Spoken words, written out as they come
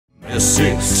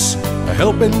S6, a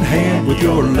helping hand with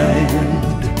your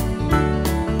land.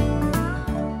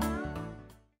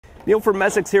 Neil from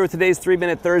Essex here with today's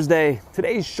 3-Minute Thursday.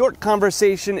 Today's short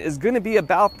conversation is going to be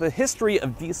about the history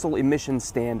of diesel emission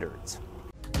standards.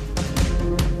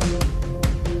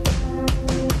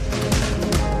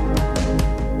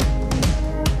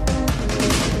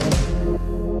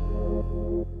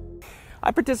 I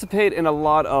participate in a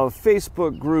lot of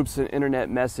Facebook groups and internet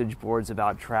message boards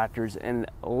about tractors, and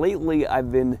lately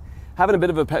I've been having a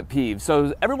bit of a pet peeve.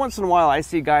 So every once in a while I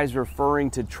see guys referring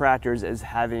to tractors as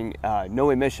having no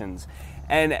emissions,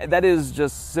 and that is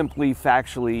just simply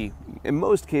factually, in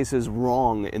most cases,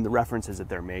 wrong in the references that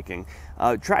they're making.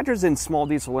 Tractors and small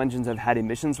diesel engines have had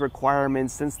emissions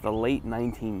requirements since the late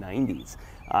 1990s.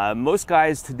 Most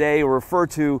guys today refer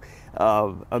to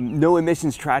no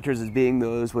emissions tractors as being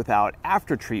those without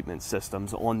after treatment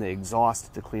systems on the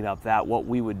exhaust to clean up that, what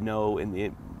we would know in the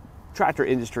tractor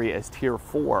industry as Tier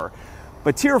 4.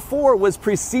 But Tier 4 was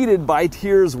preceded by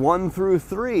Tiers 1 through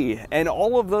 3, and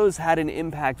all of those had an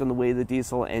impact on the way the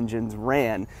diesel engines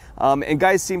ran. And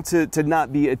guys seem to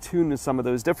not be attuned to some of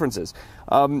those differences.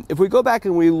 If we go back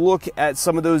and we look at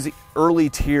some of those early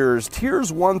tiers,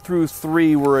 Tiers 1 through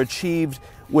 3 were achieved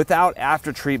without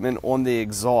after treatment on the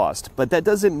exhaust, but that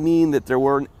doesn't mean that there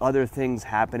weren't other things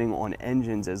happening on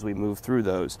engines as we move through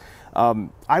those.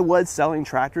 I was selling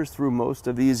tractors through most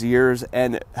of these years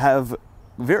and have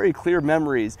very clear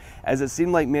memories as it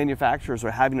seemed like manufacturers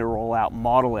were having to roll out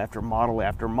model after model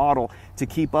after model to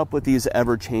keep up with these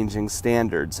ever-changing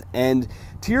standards. And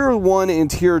Tier 1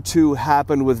 and Tier 2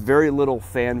 happened with very little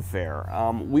fanfare.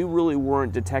 We really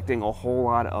weren't detecting a whole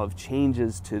lot of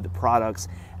changes to the products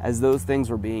as those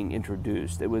things were being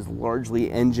introduced. It was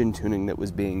largely engine tuning that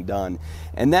was being done.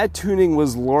 And that tuning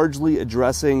was largely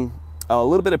addressing a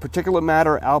little bit of particulate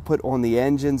matter output on the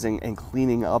engines and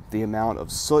cleaning up the amount of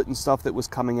soot and stuff that was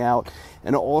coming out,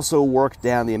 and also work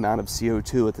down the amount of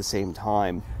CO2 at the same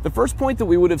time. The first point that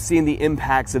we would have seen the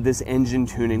impacts of this engine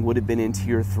tuning would have been in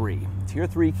Tier 3. Tier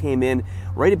 3 came in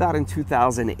right about in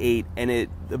 2008, and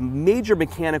the major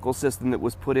mechanical system that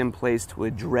was put in place to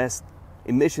address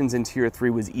emissions in Tier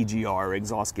 3 was EGR,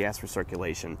 exhaust gas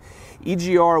recirculation.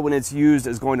 EGR, when it's used,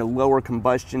 is going to lower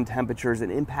combustion temperatures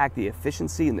and impact the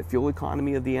efficiency and the fuel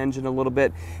economy of the engine a little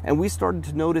bit, and we started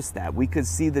to notice that. We could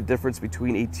see the difference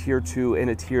between a Tier 2 and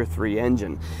a Tier 3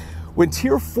 engine. When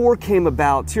Tier 4 came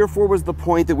about, Tier 4 was the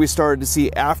point that we started to see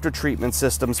after treatment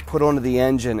systems put onto the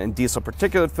engine, and diesel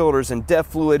particulate filters and DEF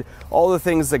fluid, all the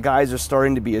things that guys are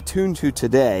starting to be attuned to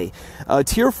today.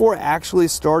 Tier 4 actually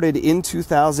started in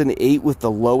 2008 with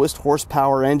the lowest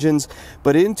horsepower engines,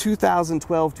 but in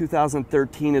 2012,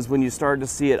 2013 is when you started to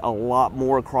see it a lot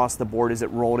more across the board as it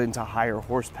rolled into higher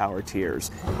horsepower tiers.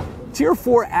 Tier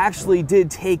 4 actually did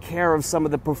take care of some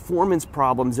of the performance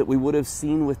problems that we would have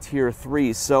seen with Tier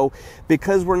 3. So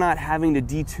because we're not having to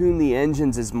detune the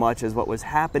engines as much as what was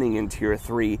happening in Tier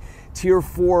 3, Tier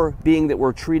 4, being that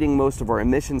we're treating most of our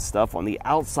emission stuff on the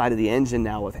outside of the engine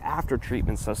now with after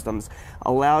treatment systems,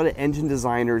 allowed engine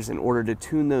designers in order to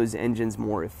tune those engines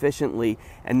more efficiently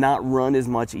and not run as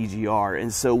much EGR.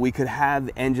 And so we could have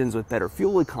engines with better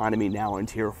fuel economy now in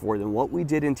Tier 4 than what we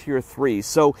did in Tier 3.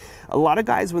 So a lot of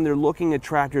guys, when they're looking at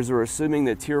tractors, are assuming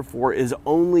that Tier 4 is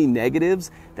only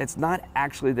negatives. That's not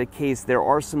actually the case. There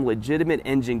are some legitimate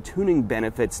engine tuning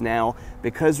benefits now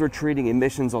because we're treating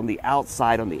emissions on the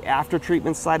outside, on the after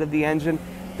treatment side of the engine,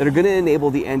 that are going to enable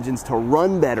the engines to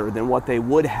run better than what they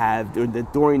would have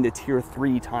during the Tier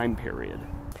 3 time period.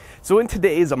 So in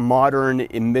today's modern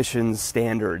emissions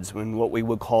standards, when what we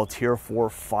would call Tier 4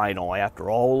 final,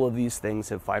 after all of these things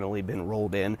have finally been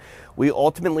rolled in, we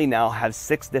ultimately now have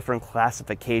 6 different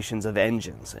classifications of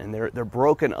engines, and they're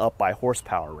broken up by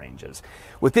horsepower ranges.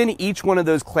 Within each one of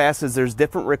those classes, there's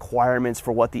different requirements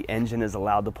for what the engine is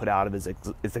allowed to put out of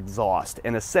its exhaust,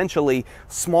 and essentially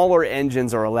smaller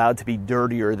engines are allowed to be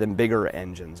dirtier than bigger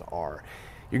engines are.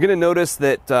 You're going to notice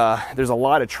that there's a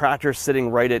lot of tractors sitting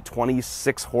right at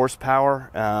 26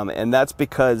 horsepower, and that's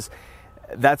because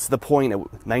that's the point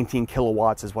at 19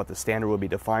 kilowatts is what the standard would be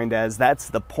defined as. That's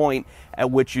the point at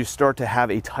which you start to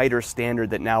have a tighter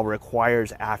standard that now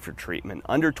requires after treatment.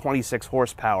 Under 26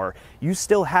 horsepower, you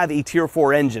still have a Tier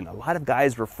 4 engine. A lot of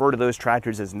guys refer to those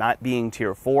tractors as not being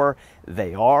Tier 4.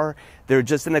 They are. They're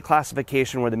just in a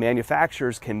classification where the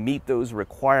manufacturers can meet those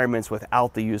requirements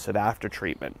without the use of after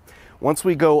treatment. Once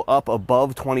we go up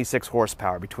above 26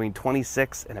 horsepower, between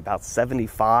 26 and about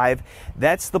 75,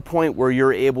 that's the point where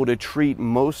you're able to treat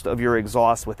most of your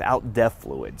exhaust without DEF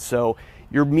fluid. So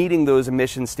you're meeting those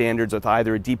emission standards with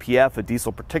either a DPF, a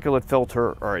diesel particulate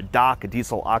filter, or a DOC, a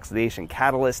diesel oxidation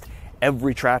catalyst.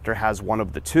 Every tractor has one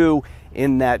of the two.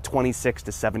 in that 26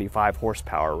 to 75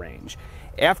 horsepower range.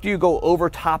 After you go over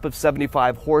top of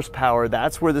 75 horsepower,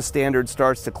 that's where the standard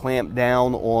starts to clamp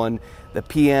down on the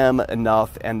PM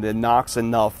enough and the NOx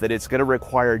enough that it's going to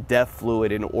require DEF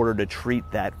fluid in order to treat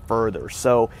that further.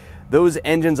 So those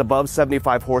engines above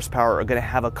 75 horsepower are going to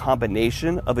have a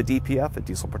combination of a DPF, a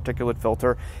diesel particulate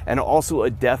filter, and also a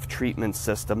DEF treatment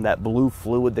system, that blue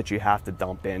fluid that you have to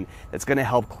dump in, that's going to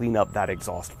help clean up that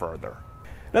exhaust further.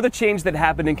 Another change that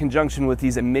happened in conjunction with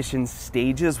these emission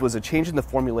stages was a change in the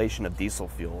formulation of diesel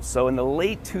fuel. So in the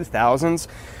late 2000s,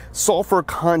 sulfur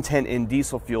content in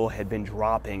diesel fuel had been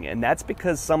dropping, and that's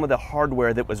because some of the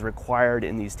hardware that was required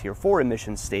in these Tier 4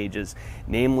 emission stages,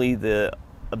 namely the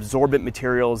absorbent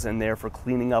materials in there for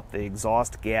cleaning up the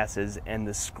exhaust gases and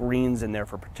the screens in there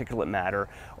for particulate matter,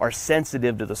 are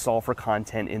sensitive to the sulfur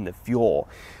content in the fuel.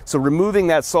 So removing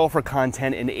that sulfur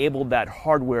content enabled that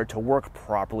hardware to work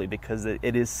properly because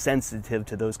it is sensitive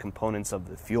to those components of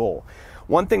the fuel.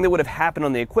 One thing that would have happened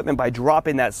on the equipment by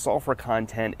dropping that sulfur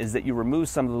content is that you remove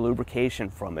some of the lubrication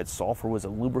from it. Sulfur was a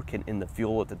lubricant in the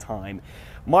fuel at the time.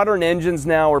 Modern engines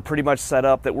now are pretty much set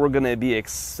up that we're going to be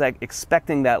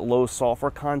expecting that low sulfur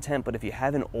content, but if you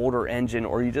have an older engine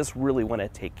or you just really want to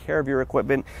take care of your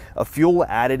equipment, a fuel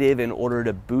additive in order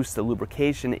to boost the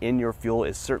lubrication in your fuel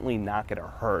is certainly not going to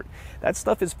hurt. That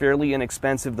stuff is fairly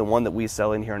inexpensive. The one that we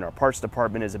sell in here in our parts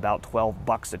department is about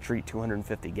 $12 to treat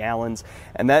 250 gallons,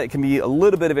 and that can be a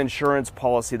little bit of insurance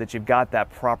policy that you've got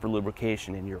that proper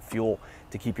lubrication in your fuel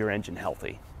to keep your engine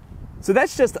healthy. So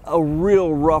that's just a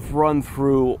real rough run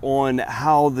through on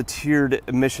how the tiered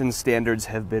emission standards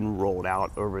have been rolled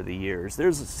out over the years.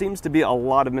 There seems to be a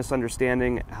lot of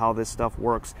misunderstanding how this stuff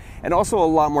works, and also a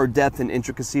lot more depth and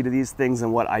intricacy to these things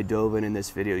than what I dove in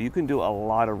this video. You can do a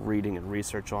lot of reading and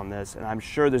research on this, and I'm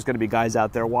sure there's going to be guys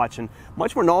out there watching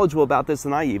much more knowledgeable about this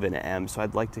than I even am, so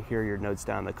I'd like to hear your notes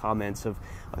down in the comments of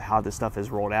how this stuff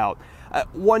is rolled out.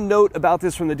 One note about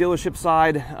this from the dealership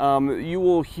side, you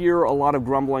will hear a lot of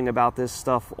grumbling about this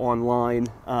stuff online.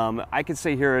 I could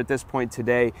say here at this point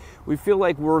today, we feel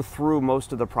like we're through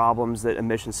most of the problems that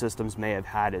emission systems may have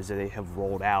had as they have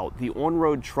rolled out. The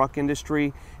on-road truck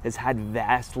industry has had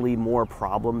vastly more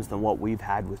problems than what we've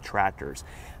had with tractors.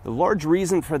 The large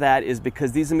reason for that is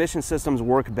because these emission systems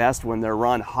work best when they're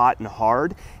run hot and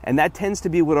hard, and that tends to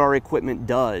be what our equipment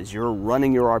does. You're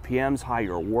running your RPMs high,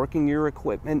 you're working your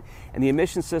equipment, and the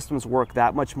emission systems work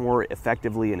that much more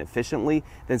effectively and efficiently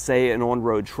than, say, an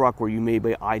on-road truck where you may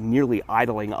be nearly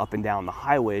idling up and down the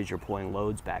highway as you're pulling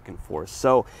loads back and forth.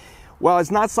 So while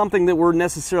it's not something that we're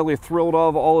necessarily thrilled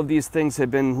of, all of these things have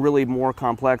been really more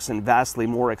complex and vastly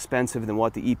more expensive than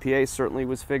what the EPA certainly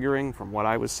was figuring from what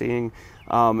I was seeing.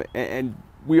 And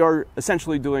we are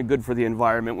essentially doing good for the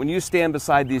environment. When you stand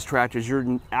beside these tractors,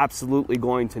 you're absolutely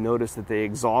going to notice that the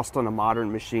exhaust on a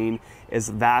modern machine is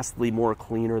vastly more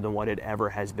cleaner than what it ever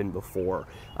has been before.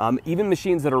 Even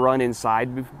machines that are run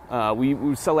inside,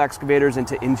 we sell excavators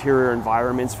into interior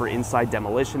environments for inside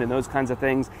demolition and those kinds of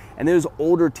things. And those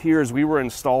older tiers, we were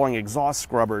installing exhaust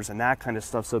scrubbers and that kind of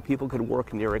stuff so people could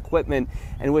work in their equipment.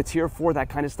 And with Tier 4, that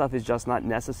kind of stuff is just not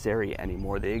necessary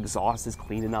anymore. The exhaust is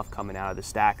clean enough coming out of the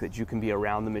stack that you can be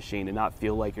around the machine and not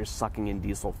feel like you're sucking in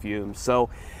diesel fumes. So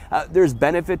there's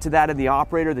benefit to that in the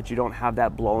operator, that you don't have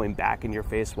that blowing back in your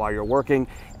face while you're working.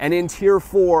 And in Tier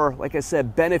 4, like I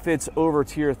said, benefits over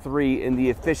Tier 3 in the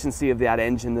efficiency of that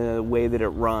engine, the way that it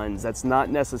runs. That's not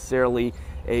necessarily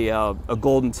a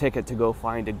golden ticket to go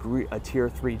find a Tier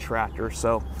 3 tractor.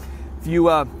 So if you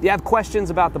have questions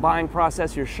about the buying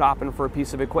process, you're shopping for a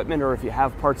piece of equipment, or if you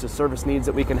have parts or service needs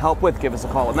that we can help with, give us a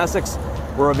call at Messick's.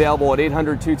 We're available at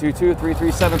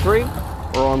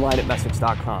 800-222-3373 or online at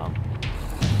Messick's.com.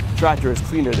 Tractor is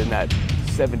cleaner than that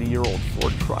 70-year-old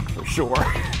Ford truck for sure.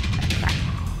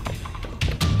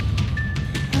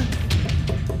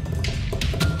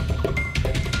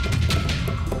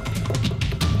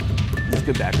 This is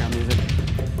good background music.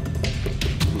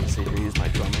 Let me see here, use my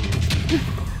drumming.